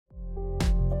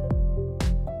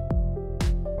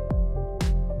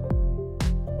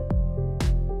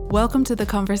Welcome to the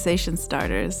Conversation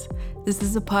Starters. This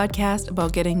is a podcast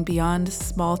about getting beyond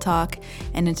small talk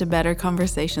and into better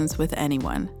conversations with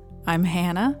anyone. I'm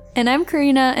Hannah. And I'm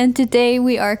Karina, and today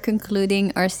we are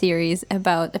concluding our series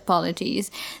about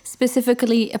apologies,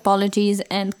 specifically apologies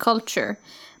and culture.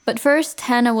 But first,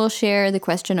 Hannah will share the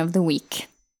question of the week.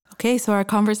 Okay, so our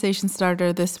conversation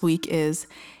starter this week is,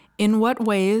 in what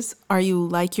ways are you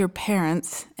like your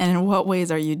parents, and in what ways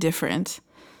are you different?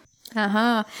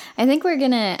 I think we're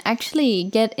gonna actually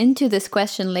get into this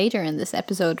question later in this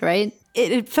episode, right?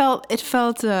 It felt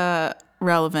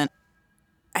relevant.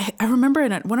 I remember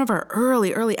in one of our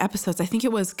early episodes, I think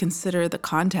it was Consider the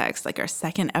Context, like our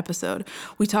second episode,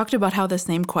 we talked about how the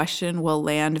same question will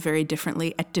land very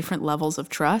differently at different levels of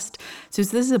trust. So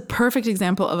this is a perfect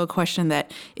example of a question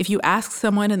that if you ask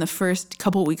someone in the first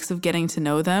couple weeks of getting to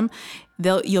know them,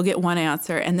 you'll get one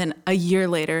answer, and then a year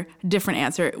later, different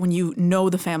answer. When you know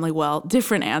the family well,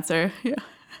 different answer. Yeah.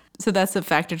 So that's a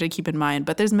factor to keep in mind.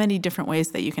 But there's many different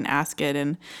ways that you can ask it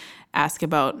and ask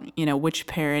about, which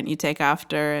parent you take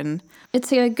after. And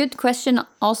it's a good question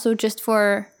also just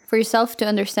for yourself to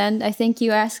understand. I think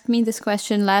you asked me this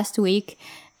question last week,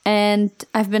 and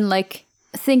I've been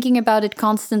thinking about it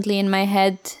constantly in my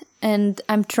head, and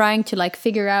I'm trying to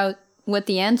figure out what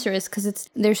the answer is, because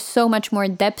there's so much more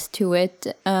depth to it,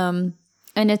 and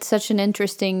it's such an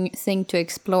interesting thing to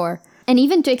explore. And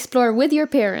even to explore with your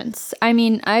parents. I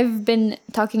mean, I've been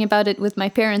talking about it with my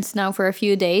parents now for a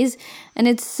few days, and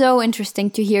it's so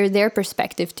interesting to hear their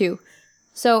perspective too.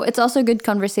 So it's also a good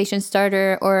conversation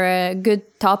starter or a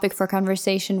good topic for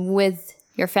conversation with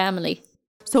your family.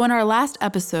 So in our last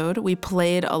episode, we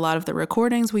played a lot of the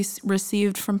recordings we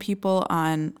received from people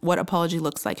on what apology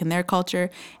looks like in their culture.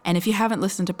 And if you haven't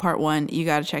listened to part 1, you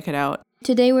got to check it out.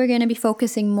 Today we're going to be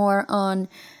focusing more on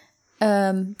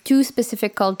two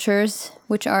specific cultures,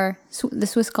 which are the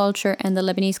Swiss culture and the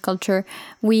Lebanese culture.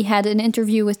 We had an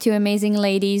interview with two amazing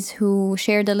ladies who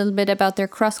shared a little bit about their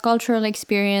cross-cultural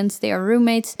experience. They are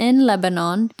roommates in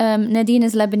Lebanon. Nadine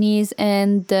is Lebanese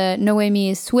and Noemi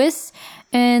is Swiss.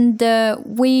 And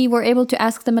we were able to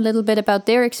ask them a little bit about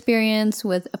their experience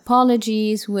with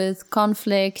apologies, with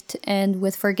conflict, and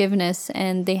with forgiveness.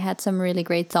 And they had some really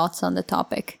great thoughts on the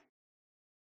topic.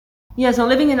 Yeah, so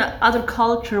living in another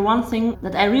culture, one thing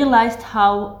that I realized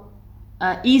how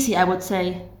easy I would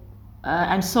say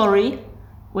I'm sorry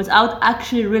without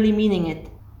actually really meaning it.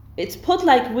 It's put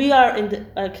like we are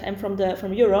I'm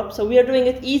from Europe, so we are doing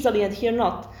it easily and here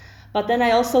not. But then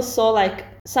I also saw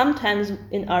sometimes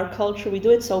in our culture we do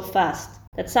it so fast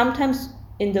that sometimes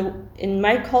in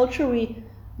my culture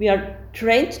we are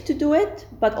trained to do it,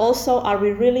 but also are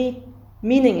we really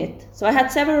meaning it? So I had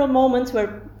several moments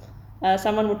where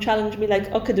someone would challenge me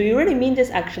okay, do you really mean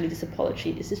this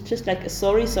apology? Is this just a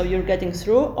sorry so you're getting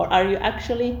through, or are you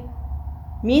actually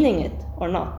meaning it or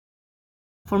not?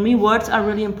 For me, words are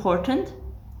really important.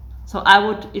 So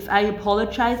if I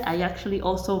apologize, I actually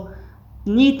also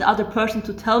need the other person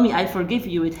to tell me I forgive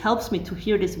you. It helps me to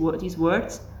hear these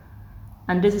words.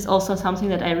 And this is also something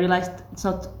that I realized it's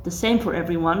not the same for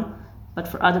everyone, but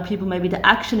for other people maybe the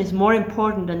action is more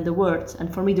important than the words.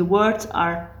 And for me the words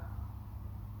are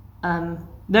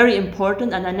very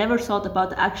important, and I never thought about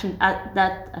the action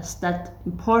as that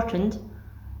important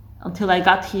until I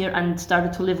got here and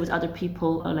started to live with other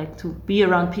people, or to be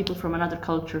around people from another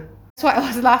culture. So I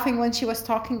was laughing when she was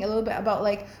talking a little bit about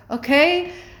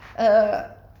okay,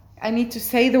 I need to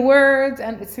say the words,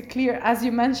 and it's a clear, as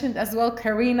you mentioned as well,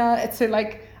 Karina, it's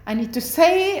I need to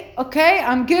say, okay,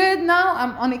 I'm good now,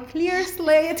 I'm on a clear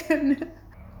slate.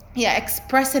 Yeah,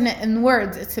 expressing it in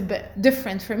words, it's a bit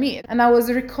different for me. And I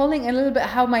was recalling a little bit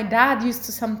how my dad used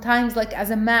to sometimes, as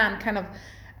a man, kind of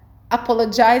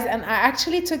apologize. And I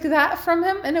actually took that from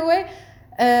him in a way,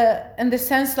 in the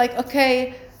sense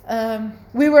okay,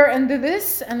 we were into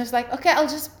this, and it's okay, I'll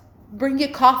just bring you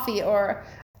coffee, or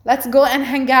let's go and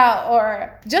hang out,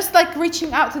 or just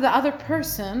reaching out to the other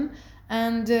person,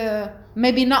 and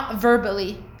maybe not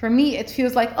verbally. For me, it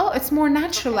feels it's more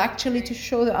natural actually to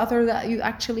show the other that you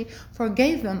actually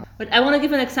forgave them. But I want to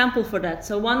give an example for that.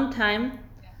 So one time,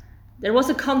 there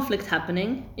was a conflict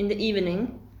happening in the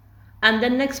evening, and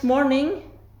then next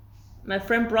morning, my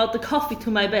friend brought the coffee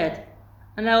to my bed.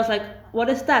 And I was like, what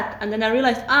is that? And then I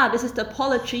realized, this is the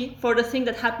apology for the thing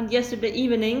that happened yesterday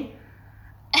evening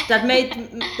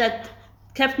that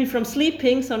kept me from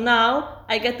sleeping. So now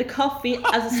I get the coffee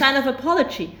as a sign of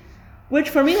apology, which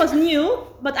for me was new,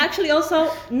 but actually also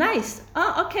nice.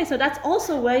 Okay, so that's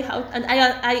also a way how, and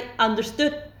I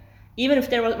understood, even if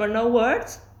there were no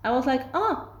words, I was like,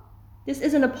 this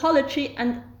is an apology,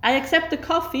 and I accept the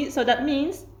coffee, so that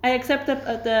means I accept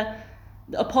the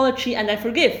the apology and I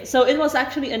forgive. So it was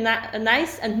actually a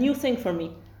nice and new thing for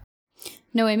me.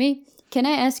 Noemi, can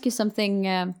I ask you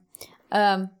something?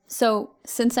 So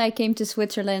since I came to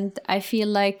Switzerland, I feel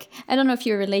like, I don't know if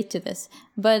you relate to this,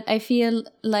 but I feel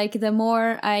like the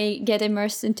more I get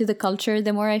immersed into the culture,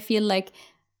 the more I feel like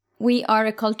we are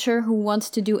a culture who wants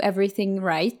to do everything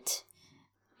right.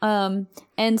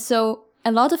 And so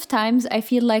a lot of times I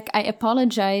feel like I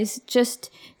apologize just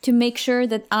to make sure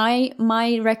that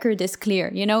my record is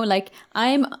clear, you know, like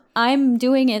I'm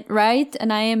doing it right,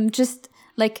 and I am just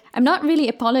like, I'm not really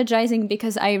apologizing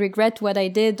because I regret what I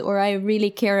did or I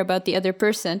really care about the other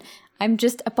person. I'm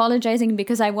just apologizing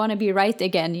because I want to be right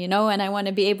again, you know, and I want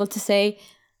to be able to say,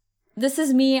 this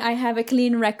is me, I have a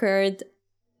clean record,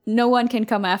 no one can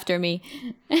come after me.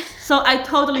 So I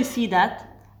totally see that.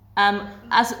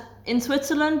 As in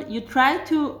Switzerland, you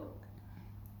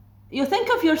think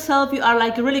of yourself, you are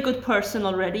like a really good person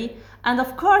already. And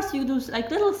of course you do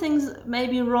like little things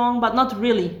maybe wrong, but not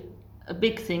really a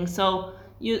big thing. So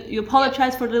you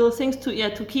apologize for little things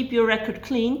to keep your record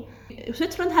clean.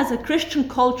 Switzerland has a Christian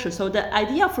culture, so the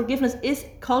idea of forgiveness is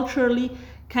culturally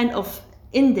kind of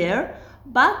in there,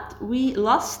 but we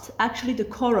lost actually the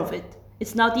core of it.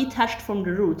 It's now detached from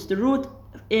the root. The root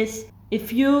is,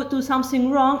 if you do something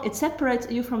wrong, it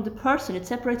separates you from the person, it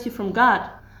separates you from God.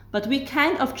 But we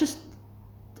kind of just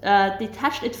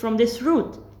detached it from this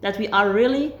root, that we are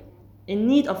really in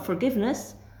need of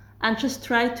forgiveness, and just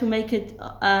try to make it,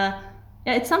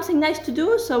 it's something nice to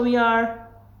do, so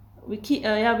we keep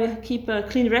a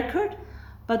clean record,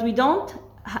 but we're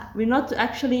not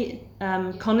actually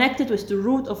connected with the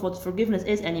root of what forgiveness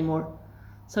is anymore.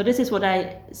 So this is what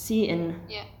I see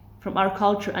from our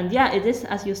culture. And it is,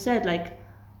 as you said, like,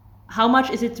 how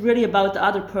much is it really about the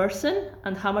other person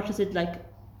and how much is it like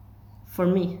for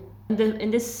me? In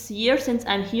this year since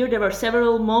I'm here, there were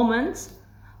several moments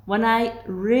when I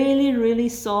really, really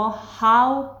saw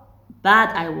how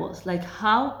bad I was, like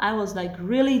how I was like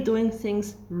really doing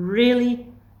things really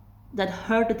that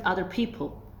hurted other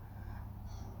people.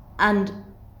 And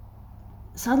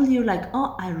suddenly you're like,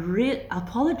 oh,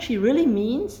 apology really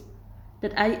means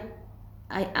that I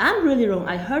am really wrong.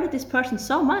 I hurted this person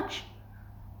so much.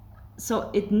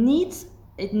 So it needs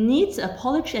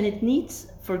apology and it needs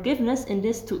forgiveness in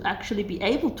this to actually be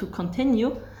able to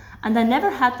continue. And I never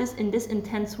had this in this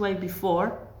intense way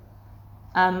before.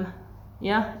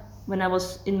 When I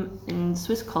was in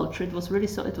Swiss culture, it was really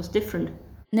it was different.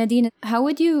 Nadine, how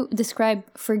would you describe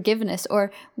forgiveness,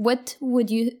 or what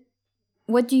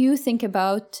do you think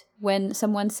about when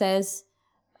someone says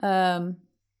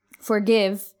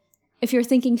forgive, if you're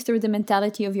thinking through the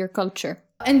mentality of your culture?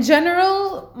 In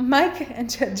general,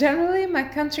 generally my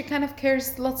country kind of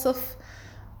carries lots of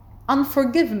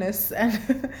unforgiveness,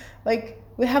 and like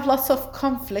we have lots of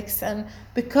conflicts, and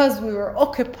because we were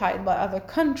occupied by other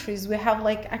countries, we have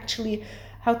like actually,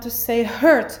 how to say,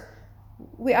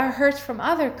 we are hurt from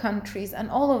other countries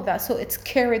and all of that, so it's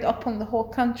carried up on the whole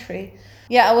country.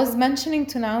 I was mentioning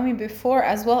to Naomi before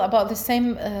as well about the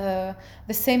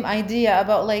same idea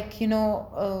about, like, you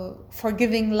know,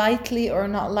 forgiving lightly or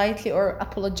not lightly, or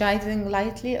apologizing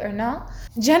lightly or not.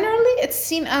 Generally it's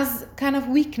seen as kind of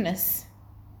weakness.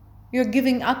 You're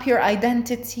giving up your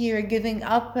identity, you're giving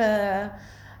up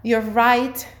your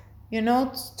right, you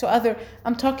know, to other.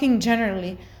 I'm talking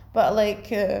generally, but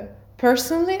like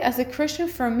personally, as a Christian,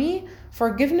 for me,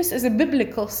 forgiveness is a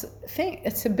biblical thing.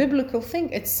 It's a biblical thing.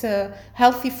 It's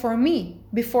healthy for me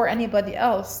before anybody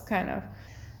else, kind of.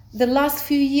 The last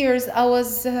few years, I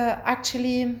was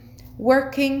actually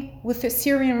working with the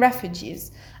Syrian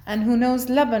refugees, and who knows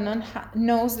Lebanon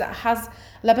knows that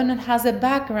Lebanon has a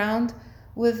background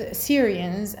with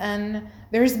Syrians, and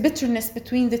there is bitterness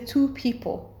between the two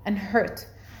people and hurt.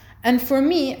 And for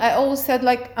me, I always said,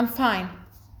 like, I'm fine.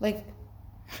 Like,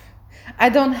 I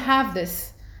don't have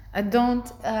this. I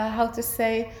don't,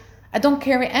 I don't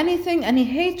carry anything, any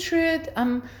hatred.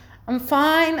 I'm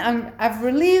fine. I've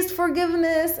released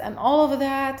forgiveness and all of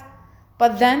that.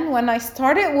 But then when I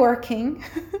started working,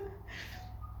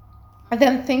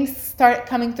 then things started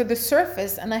coming to the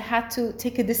surface, and I had to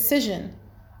take a decision.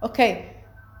 Okay,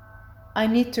 I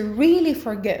need to really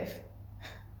forgive.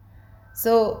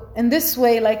 So in this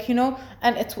way, like, you know,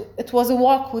 and it was a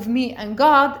walk with me and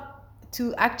God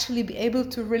to actually be able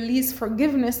to release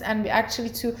forgiveness and be actually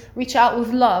to reach out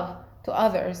with love to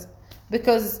others.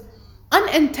 Because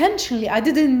unintentionally, I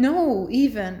didn't know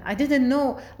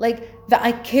like that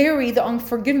I carry the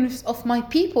unforgiveness of my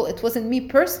people. It wasn't me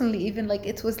personally, even, like,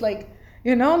 it was like,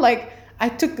 you know, like I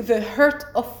took the hurt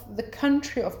of the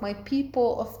country, of my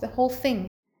people, of the whole thing.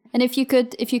 And if you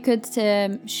could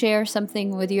share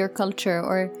something with your culture,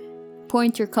 or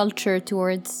point your culture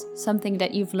towards something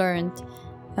that you've learned,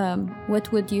 what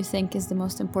would you think is the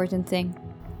most important thing?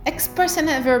 Expressing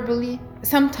it verbally.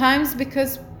 Sometimes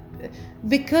because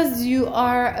you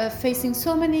are facing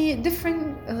so many different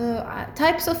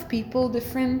types of people,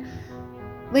 different,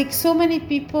 like so many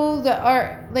people that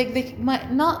are like, they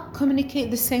might not communicate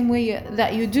the same way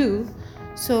that you do.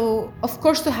 So of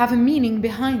course to have a meaning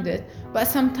behind it. But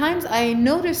sometimes I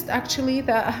noticed actually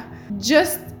that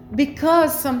just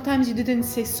because sometimes you didn't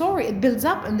say sorry, it builds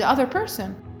up in the other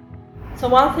person. So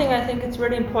one thing I think it's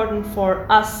really important for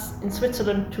us in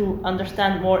Switzerland to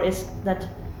understand more is that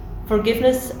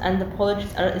forgiveness and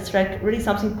apologies it's like really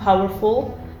something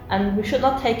powerful, and we should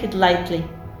not take it lightly.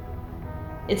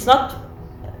 It's not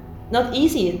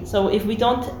easy. So if we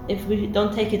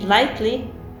don't take it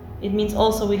lightly, it means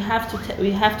also we have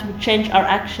to change our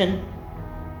action,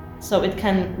 so it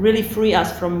can really free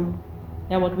us from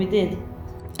what we did.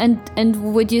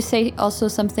 And would you say also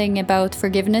something about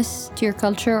forgiveness to your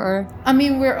culture, or? I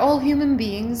mean, we're all human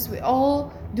beings. We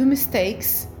all do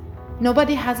mistakes.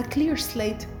 Nobody has a clear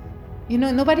slate.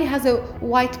 Nobody has a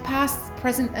white past,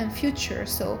 present, and future.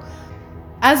 So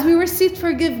as we receive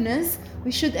forgiveness,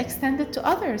 we should extend it to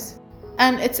others.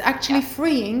 And it's actually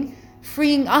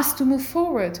freeing us to move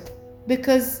forward,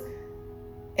 because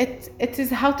it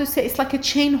is, how to say, it's like a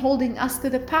chain holding us to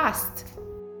the past.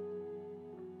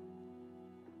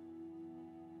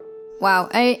 Wow,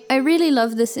 I really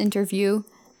love this interview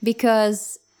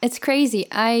because it's crazy.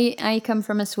 I come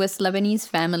from a Swiss Lebanese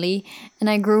family, and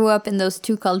I grew up in those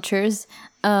two cultures,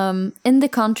 in the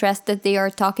contrast that they are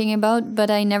talking about,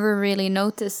 but I never really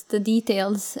noticed the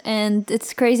details. And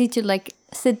it's crazy to like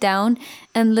sit down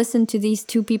and listen to these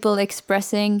two people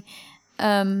expressing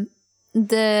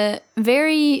the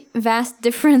very vast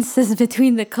differences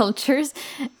between the cultures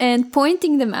and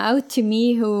pointing them out to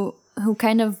me who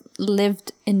kind of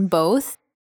lived in both.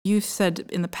 You've said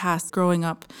in the past, growing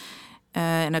up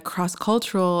in a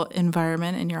cross-cultural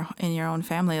environment in your own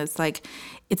family, it's like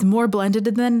it's more blended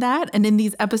than that. And in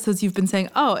these episodes, you've been saying,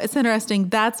 "Oh, it's interesting.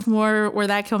 That's more where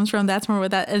that comes from. That's more where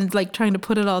that," and like trying to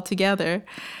put it all together.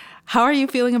 How are you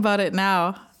feeling about it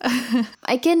now?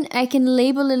 I can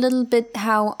label a little bit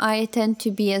how I tend to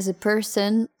be as a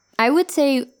person. I would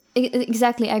say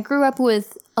exactly. I grew up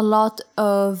with a lot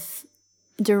of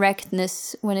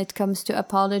directness when it comes to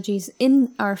apologies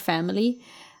in our family.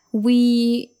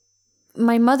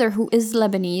 My mother, who is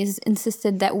Lebanese,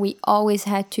 insisted that we always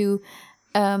had to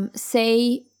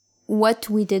say what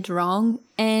we did wrong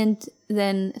and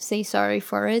then say sorry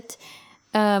for it,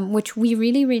 which we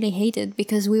really, really hated,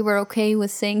 because we were okay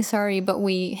with saying sorry, but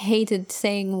we hated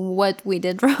saying what we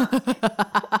did wrong.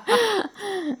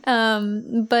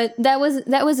 But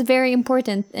that was very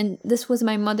important, and this was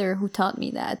my mother who taught me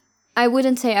that. I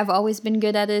wouldn't say I've always been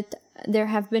good at it. There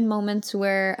have been moments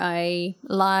where I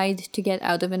lied to get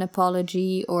out of an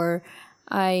apology, or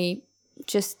I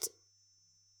just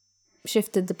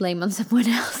shifted the blame on someone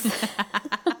else.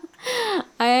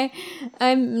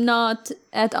 I'm not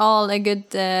at all a good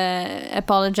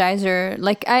apologizer.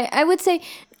 Like I would say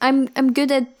I'm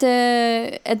good at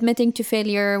admitting to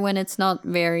failure when it's not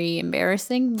very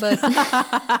embarrassing, but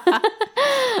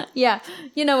yeah,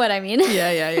 you know what I mean.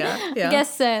 Yeah. I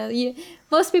guess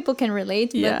most people can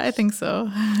relate. Yeah, I think so.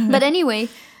 But anyway,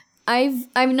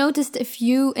 I've noticed a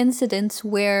few incidents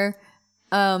where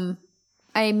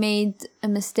I made a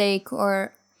mistake,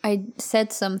 or I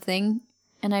said something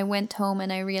and I went home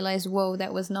and I realized, whoa,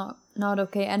 that was not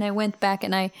okay. And I went back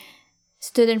and I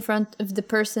stood in front of the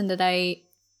person that I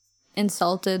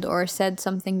insulted or said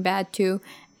something bad to,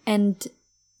 and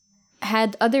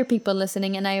had other people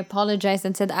listening, and I apologized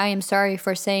and said, I am sorry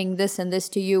for saying this and this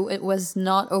to you. It was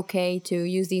not okay to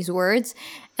use these words.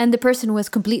 And the person was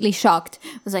completely shocked.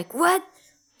 Was like, what?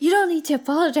 You don't need to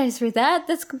apologize for that.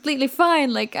 That's completely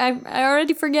fine. Like I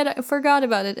already forgot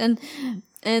about it.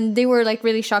 And they were like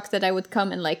really shocked that I would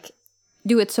come and like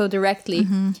do it so directly.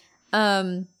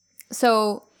 Mm-hmm.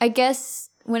 So I guess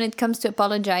when it comes to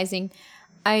apologizing,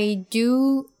 I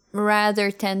do rather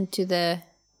tend to the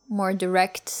more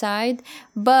direct side,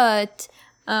 but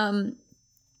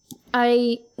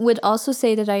I would also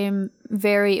say that I am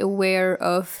very aware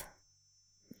of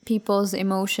people's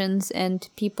emotions and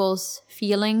people's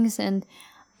feelings, and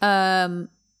I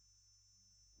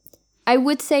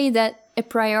would say that a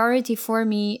priority for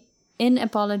me in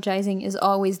apologizing is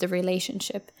always the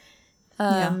relationship,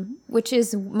 which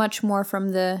is much more from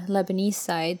the Lebanese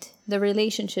side. The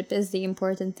relationship is the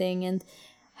important thing, and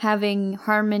having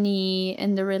harmony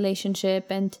in the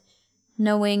relationship and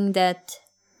knowing that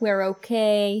we're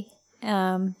okay,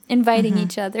 inviting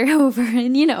each other over,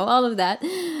 and all of that.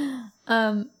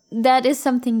 that is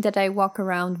something that I walk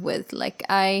around with. Like,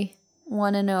 I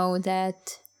want to know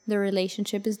that the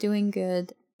relationship is doing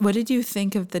good. What did you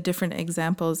think of the different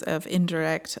examples of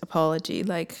indirect apology,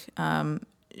 like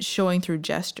showing through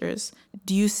gestures?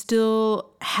 Do you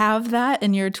still have that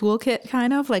in your toolkit,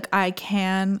 kind of? Like, I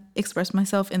can express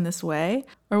myself in this way?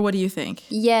 Or what do you think?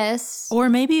 Yes. Or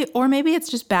maybe it's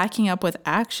just backing up with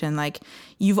action. Like,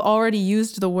 you've already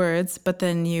used the words, but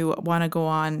then you want to go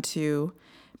on to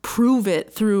prove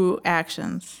it through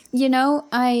actions. You know,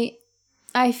 I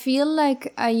feel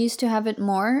like I used to have it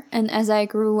more, and as I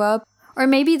grew up, or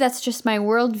maybe that's just my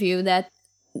worldview, that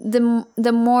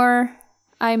the more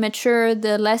I mature,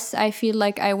 the less I feel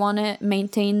like I want to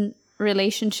maintain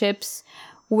relationships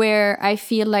where I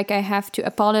feel like I have to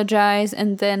apologize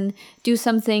and then do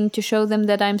something to show them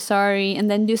that I'm sorry,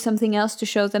 and then do something else to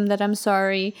show them that I'm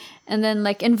sorry, and then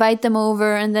like invite them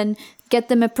over and then get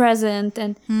them a present,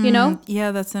 and you know?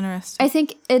 Yeah, that's interesting. I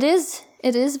think it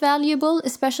is valuable,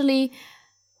 especially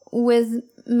with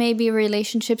maybe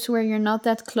relationships where you're not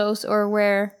that close, or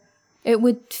where it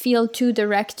would feel too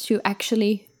direct to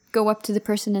actually go up to the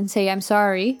person and say, I'm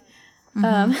sorry.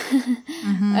 Maybe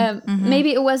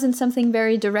it wasn't something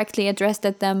very directly addressed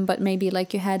at them, but maybe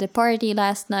like you had a party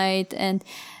last night and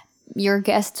your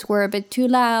guests were a bit too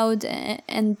loud.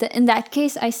 And in that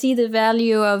case, I see the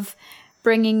value of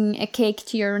bringing a cake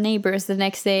to your neighbors the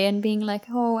next day and being like,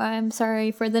 oh, I'm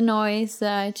sorry for the noise.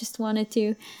 I just wanted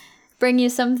to bring you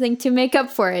something to make up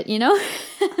for it, you know?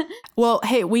 Well,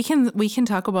 hey, we can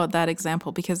talk about that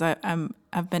example, because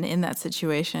I've been in that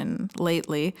situation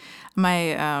lately.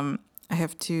 I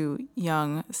have 2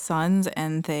 young sons,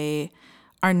 and they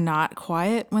are not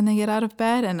quiet when they get out of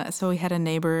bed, and so we had a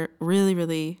neighbor really,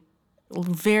 really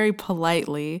very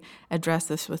politely address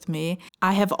this with me.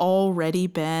 I have already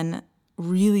been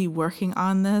really working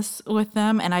on this with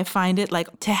them, and I find it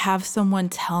like, to have someone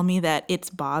tell me that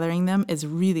it's bothering them is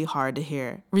really hard to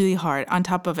hear, really hard, on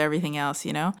top of everything else,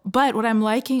 you know? But what I'm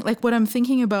liking, like what I'm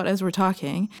thinking about as we're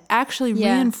talking, actually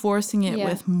reinforcing it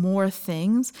with more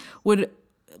things would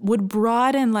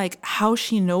broaden like how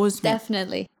she knows me.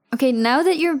 Definitely. Okay, now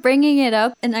that you're bringing it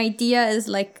up, an idea is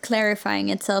like clarifying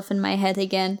itself in my head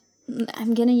again.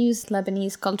 I'm gonna use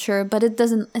Lebanese culture, but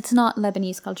it's not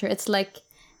Lebanese culture. It's like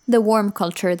the warm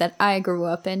culture that I grew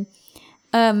up in.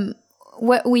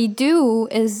 What we do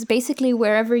is basically,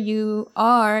 wherever you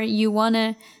are, you want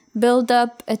to build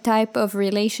up a type of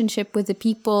relationship with the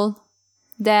people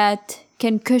that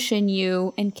can cushion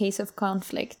you in case of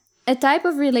conflict. A type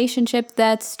of relationship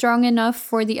that's strong enough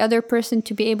for the other person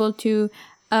to be able to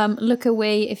look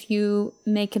away if you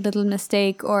make a little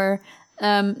mistake, or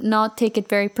not take it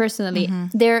very personally.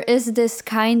 There is this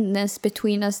kindness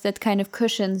between us that kind of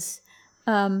cushions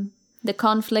the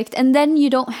conflict, and then you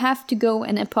don't have to go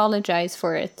and apologize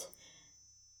for it.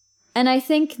 And I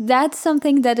think that's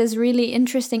something that is really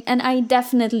interesting, and I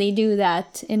definitely do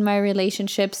that in my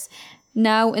relationships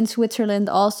now in Switzerland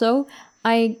also.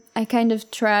 I kind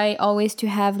of try always to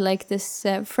have like this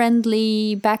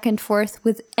friendly back and forth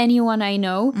with anyone I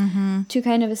know, to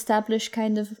kind of establish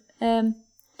kind of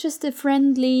just a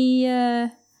friendly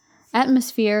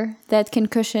atmosphere that can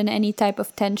cushion any type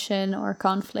of tension or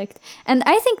conflict. And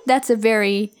I think that's a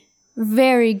very,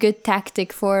 very good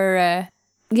tactic for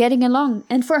getting along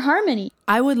and for harmony.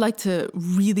 I would like to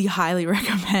really highly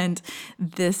recommend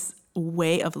this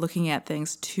way of looking at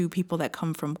things to people that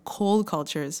come from cold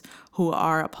cultures who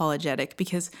are apologetic,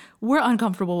 because we're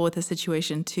uncomfortable with the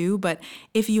situation too. But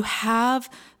if you have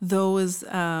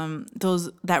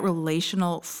that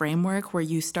relational framework where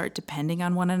you start depending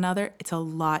on one another, it's a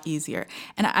lot easier.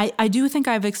 And I do think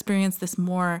I've experienced this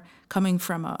more coming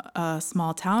from a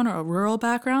small town or a rural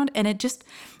background. And it just,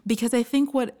 because I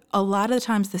think what a lot of the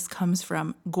times this comes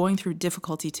from going through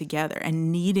difficulty together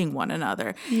and needing one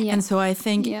another. Yeah. And so I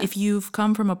think if you've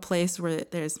come from a place where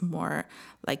there's more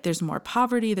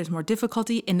poverty, there's more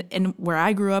difficulty, and where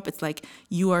I grew up, it's like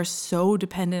you are so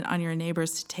dependent on your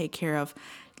neighbors to take care of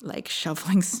like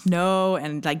shoveling snow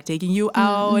and like digging you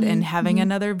out and having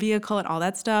another vehicle and all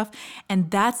that stuff.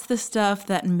 And that's the stuff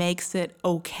that makes it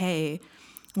okay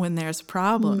when there's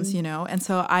problems, you know? And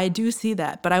so I do see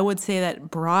that. But I would say that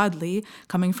broadly,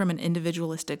 coming from an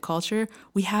individualistic culture,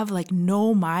 we have like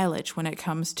no mileage when it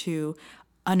comes to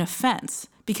an offense,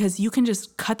 because you can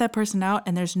just cut that person out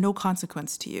and there's no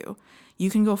consequence to you. You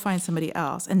can go find somebody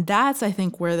else. And that's, I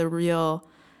think, where the real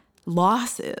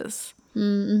loss is.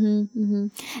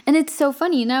 And it's so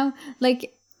funny now,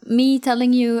 like me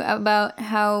telling you about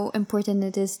how important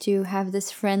it is to have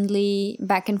this friendly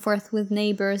back and forth with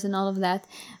neighbors and all of that.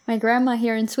 My grandma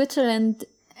here in Switzerland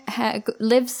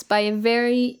lives by a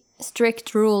very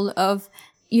strict rule of,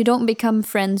 you don't become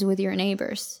friends with your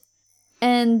neighbors.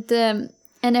 And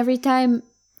every time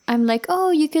I'm like, oh,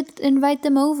 you could invite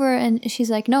them over. And she's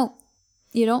like, no,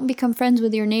 you don't become friends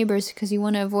with your neighbors because you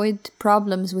want to avoid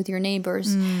problems with your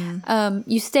neighbors.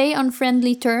 You stay on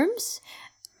friendly terms.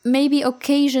 Maybe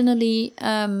occasionally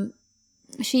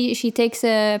she takes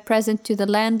a present to the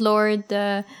landlord,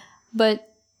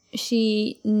 but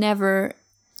she never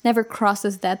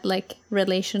crosses that like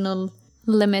relational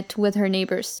limit with her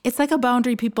neighbors. It's like a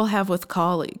boundary people have with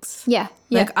colleagues. Yeah.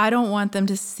 Like, I don't want them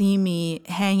to see me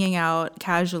hanging out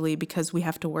casually because we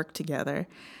have to work together.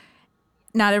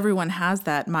 Not everyone has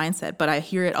that mindset, but I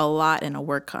hear it a lot in a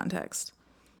work context.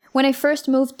 When I first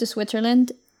moved to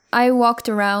Switzerland, I walked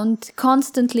around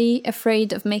constantly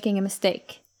afraid of making a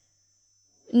mistake,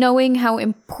 knowing how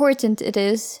important it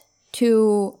is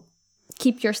to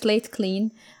keep your slate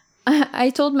clean. I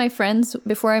told my friends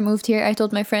before I moved here, I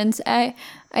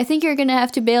think you're gonna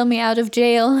have to bail me out of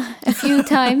jail a few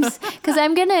times because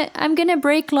I'm gonna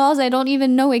break laws I don't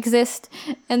even know exist.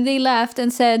 And they laughed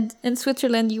and said, in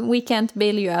Switzerland, we can't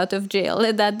bail you out of jail.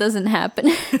 That doesn't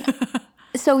happen.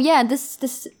 So yeah,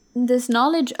 this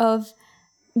knowledge of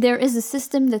there is a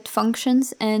system that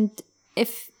functions, and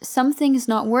if something is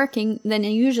not working, then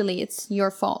usually it's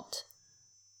your fault.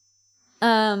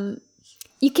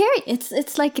 You carry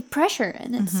it's like a pressure,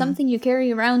 and it's something you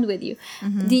carry around with you.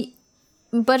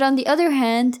 But on the other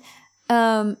hand,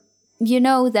 you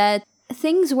know that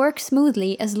things work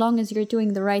smoothly as long as you're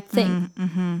doing the right thing.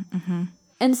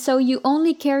 And so you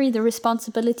only carry the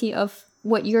responsibility of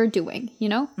what you're doing, you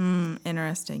know?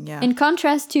 Interesting, yeah. In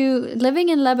contrast to living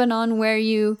in Lebanon, where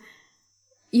you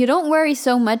don't worry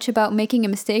so much about making a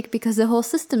mistake because the whole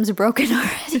system's broken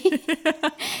already.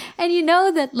 And you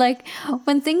know that like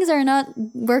when things are not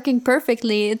working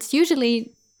perfectly, it's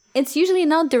usually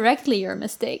not directly your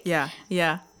mistake.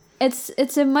 Yeah.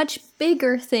 It's a much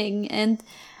bigger thing, and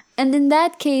in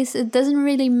that case it doesn't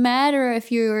really matter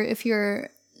if you're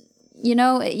you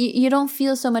know, you don't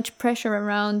feel so much pressure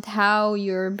around how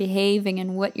you're behaving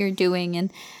and what you're doing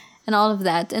and all of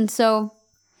that. And so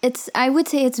I would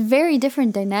say it's very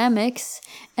different dynamics,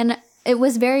 and it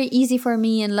was very easy for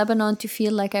me in Lebanon to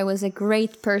feel like I was a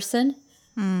great person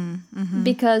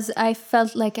because I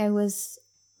felt like I was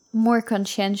more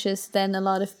conscientious than a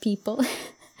lot of people.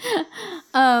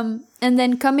 And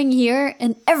then coming here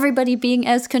and everybody being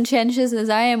as conscientious as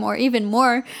I am, or even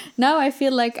more, now I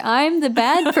feel like I'm the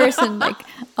bad person. Like,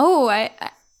 oh, I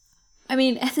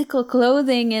mean, ethical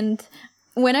clothing. And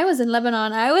when I was in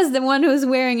Lebanon, I was the one who was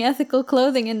wearing ethical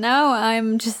clothing, and now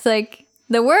I'm just like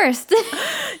the worst.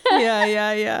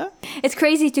 Yeah. It's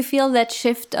crazy to feel that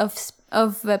shift of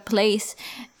a place,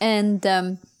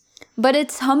 and but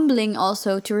it's humbling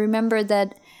also to remember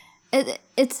that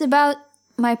it's about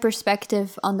my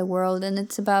perspective on the world, and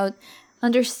it's about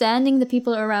understanding the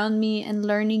people around me and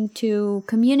learning to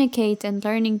communicate and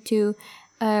learning to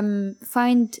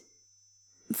find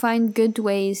good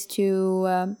ways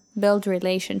to build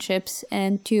relationships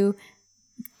and to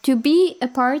be a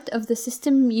part of the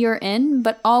system you're in,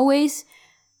 but always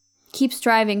keep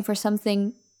striving for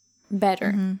something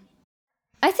better.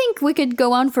 I think we could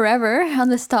go on forever on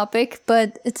this topic,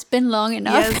 but it's been long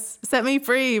enough. Yes, set me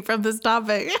free from this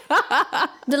topic.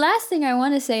 The last thing I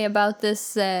want to say about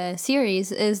this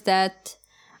series is that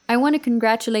I want to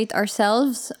congratulate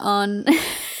ourselves on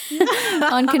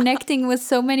on connecting with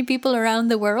so many people around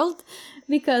the world,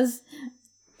 because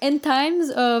in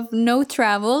times of no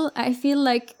travel, I feel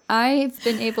like I've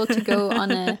been able to go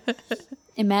on a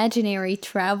imaginary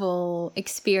travel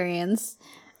experience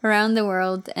around the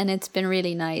world, and it's been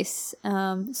really nice.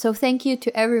 So thank you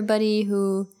to everybody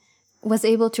who was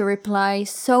able to reply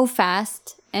so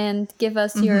fast and give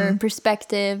us your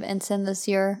perspective and send us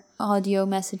your audio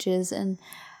messages. And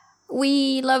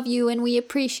we love you and we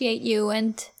appreciate you,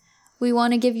 and we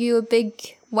want to give you a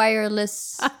big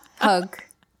wireless hug.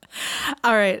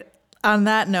 All right. On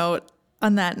that note,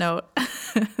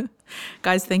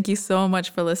 guys, thank you so much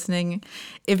for listening.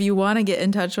 If you want to get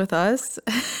in touch with us,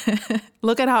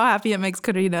 look at how happy it makes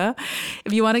Karina.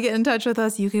 If you want to get in touch with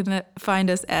us, you can find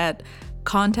us at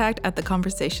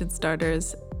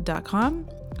contact@theconversationstarters.com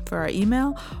for our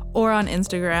email, or on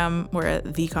Instagram, we're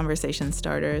at The Conversation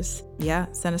Starters. Yeah,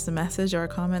 send us a message or a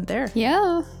comment there.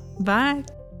 Yeah. Bye.